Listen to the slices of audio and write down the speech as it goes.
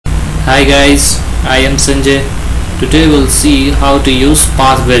Hi guys, I am Sanjay. Today we'll see how to use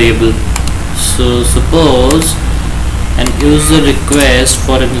path variable. So suppose an user request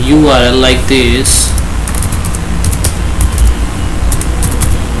for an URL like this,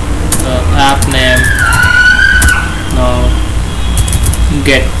 app name, now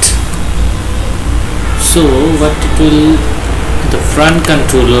get. So what it will, the front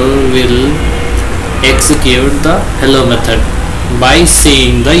controller will execute the hello method by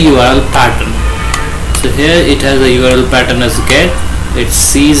seeing the URL pattern. So here it has a URL pattern as get. It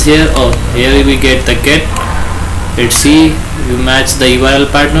sees here, oh here we get the get. Let's see, you match the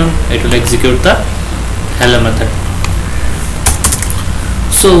URL pattern, it will execute the hello method.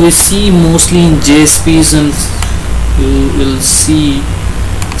 So we see mostly in JSPs, and you will see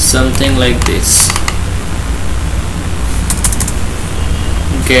something like this: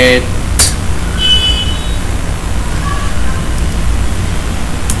 get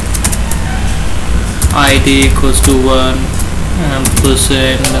ID equals to 1 and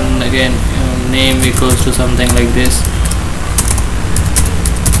percent, and again name equals to something like this.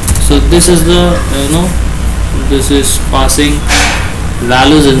 So this is the this is passing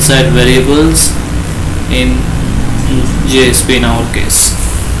values inside variables in JSP in our case.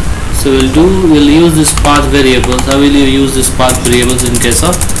 So we'll use this path variables. How will you use this path variables in case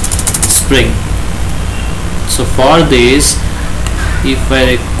of Spring? So for this, if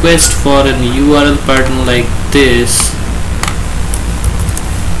I request for an URL pattern like this,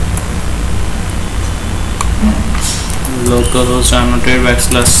 localhost annotate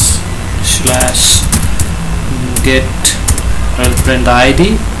 / get, I'll print the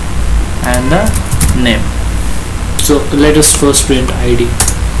ID and the name. So let us first print ID.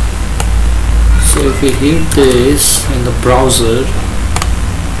 So if we hit this in the browser,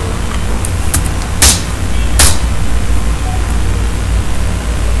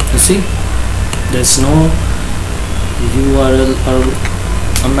 you see there's no URL or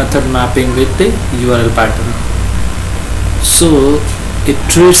a method mapping with the URL pattern. So it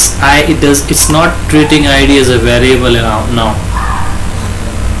treats it's not treating ID as a variable now.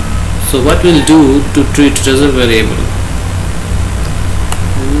 So what we'll do to treat it as a variable,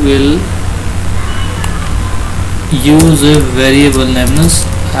 we will use a variable named as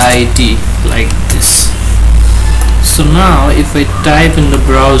ID like this. So now if I type in the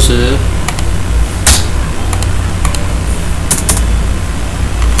browser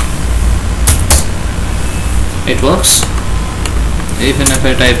it works. Even if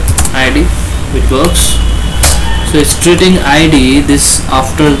I type ID, it works. So it's treating ID, this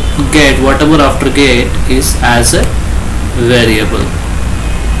after get, whatever after get is as a variable.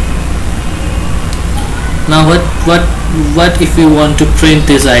 Now what if we want to print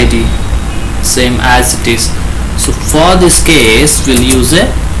this ID same as it is? So for this case we'll use a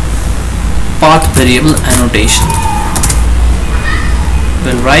path variable annotation.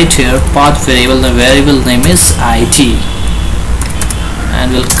 We'll write here path variable, the variable name is ID,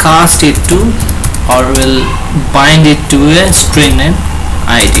 and we'll cast it to, or we'll bind it to a string name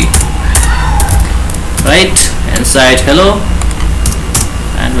ID, right, inside hello,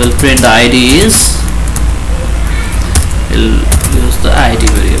 and we'll print the ID is, we'll use the ID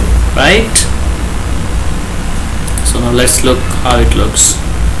variable, right. So now let's look how it looks.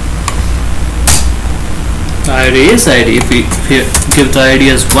 The ID is ID. If we give the ID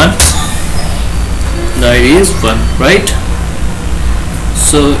as 1, the ID is 1, right.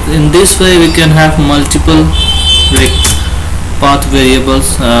 So in this way we can have multiple path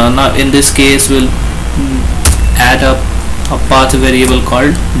variables. Now in this case we'll add up a path variable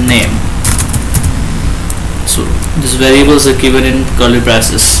called name. So these variables are given in curly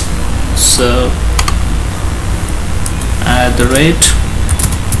braces. So at the rate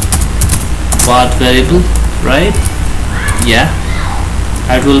path variable, right, yeah,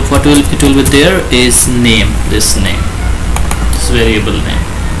 it will be there is name, this variable name.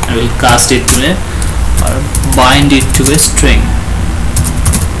 I will cast it to a, or bind it to a string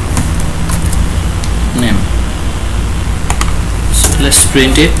name. So let's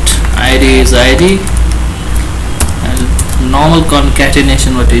print it. ID is ID, and normal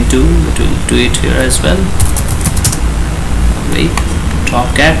concatenation what we do, it will do it here as well. Wait,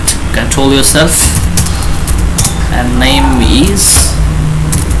 tomcat, control yourself, and name is,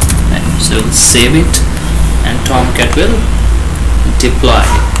 and so we'll save it, and tomcat will deploy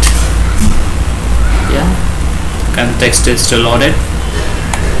it. Yeah, context is still loaded,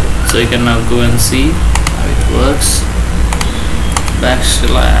 so you can now go and see how it works.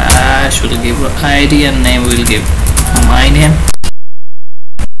 Backslash will give ID and name will give my name.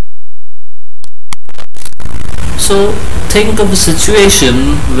 So think of a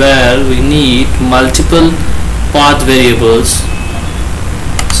situation where we need multiple path variables.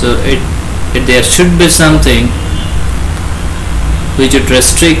 So there should be something which would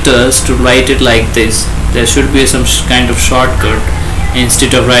restrict us to write it like this. There should be some kind of shortcut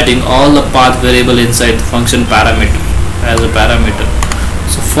instead of writing all the path variable inside the function parameter as a parameter.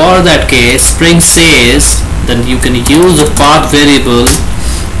 So for that case, Spring says that you can use a path variable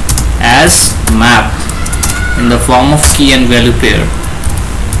as map in the form of key and value pair.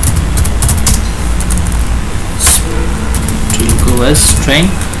 So it will go as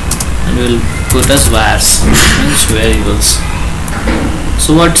string and we'll put as vars, means variables.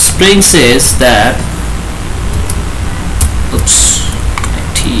 So what Spring says that,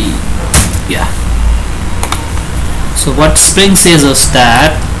 so what Spring says is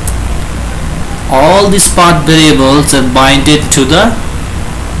that all these path variables are binded to the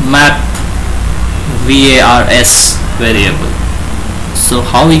map vars variable. So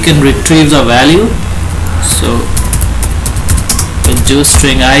how we can retrieve the value? So we'll do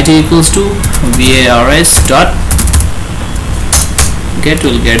string id equals to vars dot get,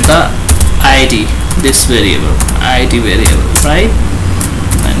 will get the id, this variable, id variable, right?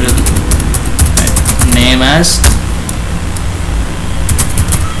 And we'll name as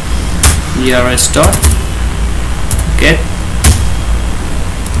vars dot get,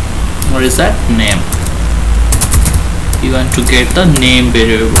 what is that, name. You want to get the name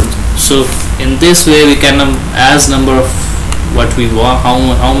variable. So in this way we can as number of what we want,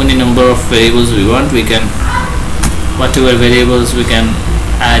 how many number of variables we want, we can, whatever variables we can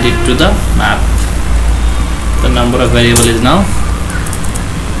add it to the map. The number of variable is now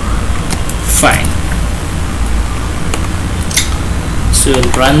fine. So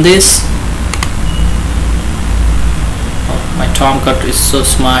we'll run this. Oh, my Tomcat is so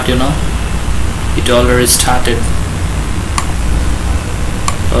smart, you know, it already started.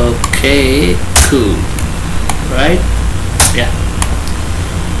 Okay, cool, right? Yeah.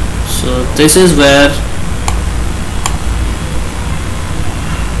 So this is where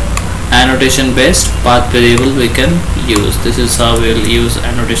annotation based path variable we can use. This is how we will use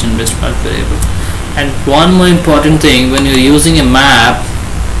annotation based path variable. And one more important thing, when you're using a map,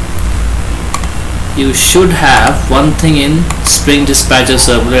 you should have one thing in Spring Dispatcher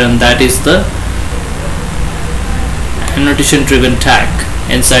Servlet, and that is the annotation driven tag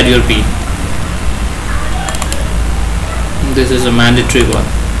inside your P. This is a mandatory one,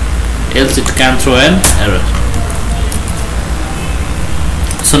 else it can throw an error.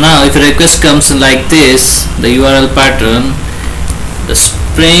 So now if a request comes in like this, the URL pattern, the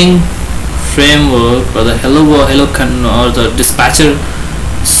Spring framework or the hello or the dispatcher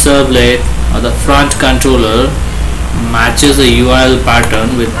servlet or the front controller matches the URL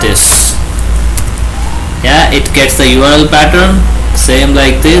pattern with this. Yeah, it gets the URL pattern same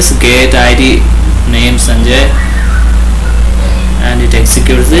like this, get id name Sanjay, and it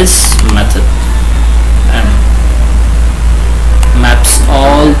executes this method and maps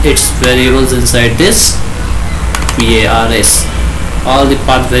all its variables inside this vars. All the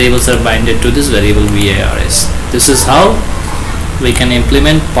path variables are binded to this variable vars. This is how we can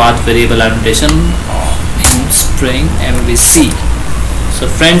implement path variable annotation in Spring MVC. So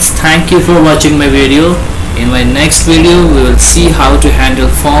friends, thank you for watching my video. In my next video we will see how to handle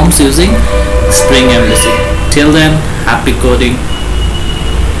forms using Spring MVC. Till then, happy coding.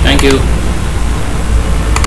 Thank you.